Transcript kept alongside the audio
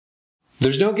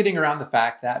There's no getting around the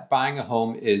fact that buying a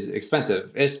home is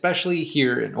expensive, especially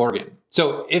here in Oregon.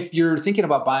 So if you're thinking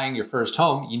about buying your first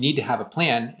home, you need to have a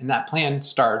plan, and that plan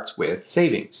starts with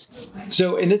savings.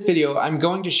 So in this video, I'm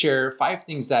going to share 5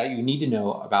 things that you need to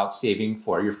know about saving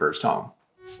for your first home.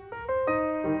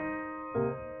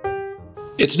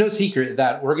 It's no secret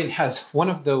that Oregon has one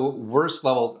of the worst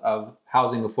levels of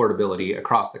housing affordability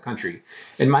across the country.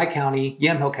 In my county,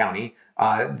 Yamhill County,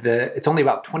 it's only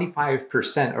about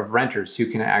 25% of renters who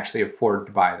can actually afford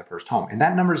to buy the first home. And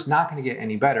that number is not going to get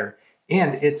any better.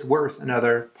 And it's worse in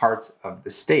other parts of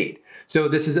the state. So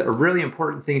this is a really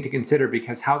important thing to consider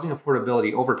because housing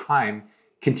affordability over time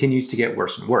continues to get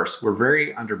worse and worse. We're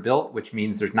very underbuilt, which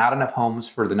means there's not enough homes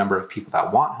for the number of people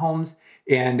that want homes.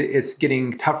 And it's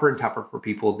getting tougher and tougher for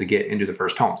people to get into the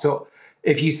first home. So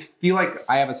if you feel like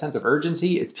I have a sense of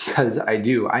urgency, it's because I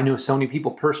do. I know so many people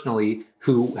personally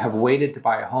who have waited to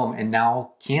buy a home and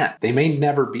now can't. They may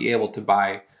never be able to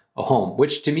buy a home,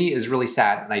 which to me is really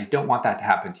sad, and I don't want that to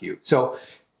happen to you. So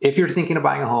if you're thinking of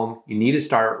buying a home, you need to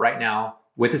start right now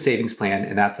with a savings plan,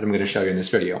 and that's what I'm going to show you in this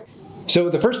video.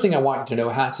 So the first thing I want you to know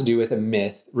has to do with a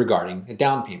myth regarding a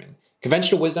down payment.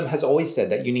 Conventional wisdom has always said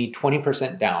that you need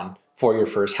 20% down for your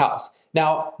first house.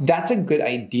 Now, that's a good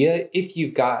idea if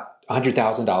you've got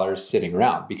 $100,000 sitting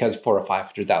around, because for a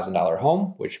 $500,000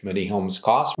 home, which many homes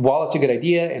cost, while it's a good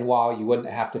idea and while you wouldn't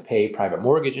have to pay private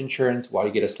mortgage insurance, while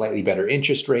you get a slightly better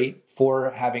interest rate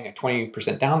for having a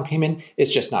 20% down payment,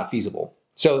 it's just not feasible.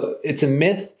 So it's a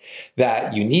myth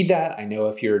that you need that. I know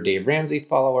if you're a Dave Ramsey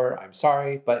follower, I'm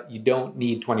sorry, but you don't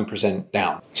need 20%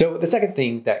 down. So the second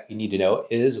thing that you need to know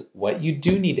is what you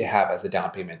do need to have as a down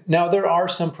payment. Now, there are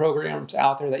some programs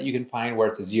out there that you can find where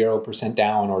it's a 0%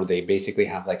 down, or they basically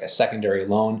have like a secondary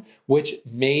loan, which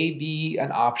may be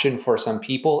an option for some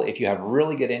people if you have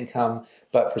really good income,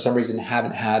 but for some reason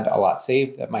haven't had a lot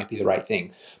saved. That might be the right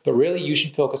thing. But really, you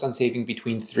should focus on saving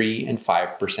between 3 and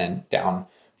 5% down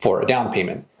for a down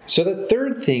payment. So the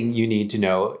third thing you need to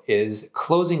know is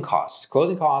closing costs.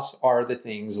 Closing costs are the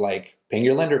things like paying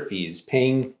your lender fees,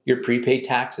 paying your prepaid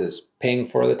taxes, paying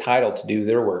for the title to do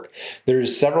their work.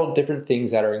 There's several different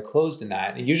things that are enclosed in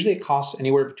that, and usually it costs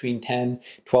anywhere between $10,000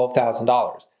 to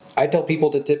 $12,000. I tell people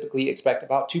to typically expect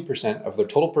about 2% of their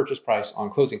total purchase price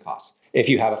on closing costs. If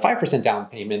you have a 5% down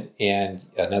payment and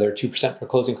another 2% for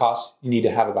closing costs, you need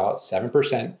to have about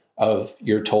 7% of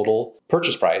your total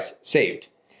purchase price saved.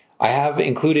 I have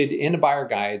included in a buyer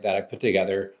guide that I put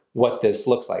together what this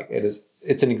looks like.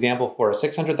 It's an example for a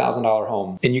 $600,000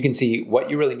 home, and you can see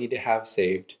what you really need to have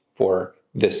saved for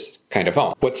this kind of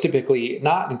home. What's typically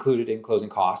not included in closing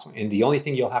costs, and the only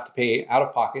thing you'll have to pay out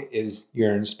of pocket is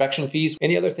your inspection fees,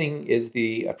 and the other thing is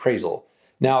the appraisal.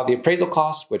 Now, the appraisal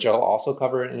cost, which I'll also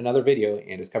cover in another video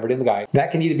and is covered in the guide, that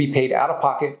can either be paid out of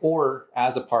pocket or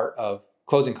as a part of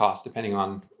closing costs, depending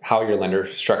on how your lender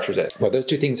structures it. Well, those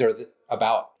two things are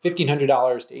about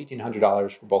 $1,500 to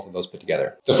 $1,800 for both of those put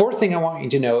together. The fourth thing I want you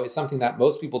to know is something that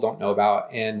most people don't know about,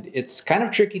 and it's kind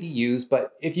of tricky to use,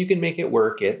 but if you can make it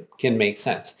work, it can make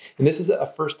sense. And this is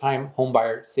a first-time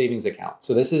homebuyer savings account.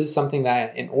 So this is something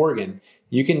that in Oregon,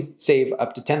 you can save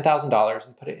up to $10,000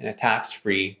 and put it in a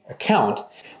tax-free account.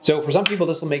 So for some people,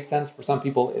 this will make sense. For some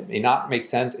people, it may not make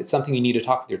sense. It's something you need to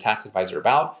talk with your tax advisor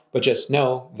about, but just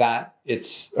know that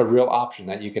it's a real option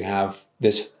that you can have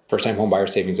this first-time homebuyer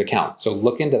savings account. So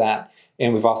look into that.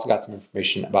 And we've also got some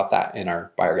information about that in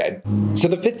our buyer guide. So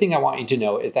the fifth thing I want you to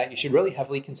know is that you should really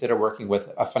heavily consider working with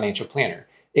a financial planner,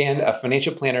 and a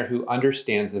financial planner who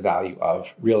understands the value of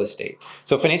real estate.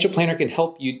 So a financial planner can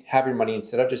help you have your money,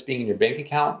 instead of just being in your bank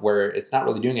account where it's not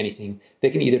really doing anything, they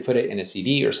can either put it in a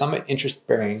CD or some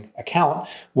interest-bearing account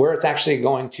where it's actually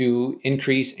going to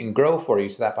increase and grow for you,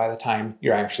 so that by the time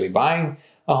you're actually buying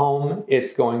a home,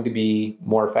 it's going to be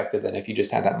more effective than if you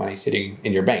just had that money sitting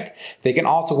in your bank. They can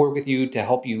also work with you to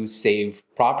help you save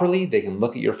properly. They can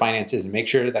look at your finances and make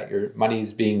sure that your money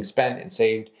is being spent and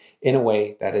saved in a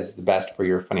way that is the best for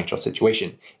your financial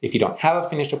situation. If you don't have a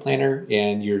financial planner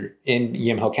and you're in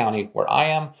Yamhill County where I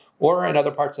am, or in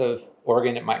other parts of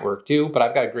Oregon, it might work too, but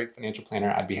I've got a great financial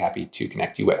planner I'd be happy to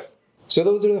connect you with. So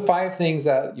those are the 5 things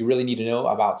that you really need to know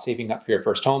about saving up for your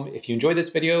first home. If you enjoyed this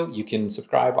video, you can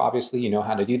subscribe. Obviously, you know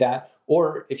how to do that.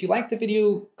 Or if you like the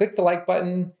video, click the like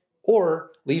button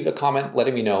or leave a comment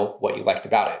letting me know what you liked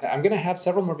about it. I'm going to have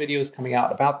several more videos coming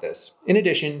out about this. In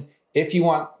addition, if you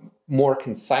want more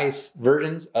concise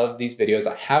versions of these videos,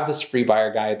 I have this free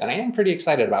buyer guide that I am pretty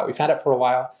excited about. We've had it for a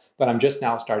while, but I'm just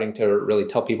now starting to really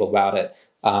tell people about it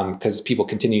because people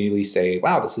continually say,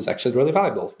 wow, this is actually really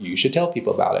valuable. You should tell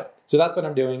people about it. So that's what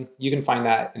I'm doing. You can find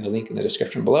that in the link in the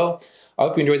description below. I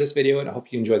hope you enjoyed this video, and I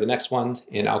hope you enjoy the next ones,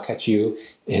 and I'll catch you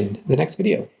in the next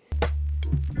video.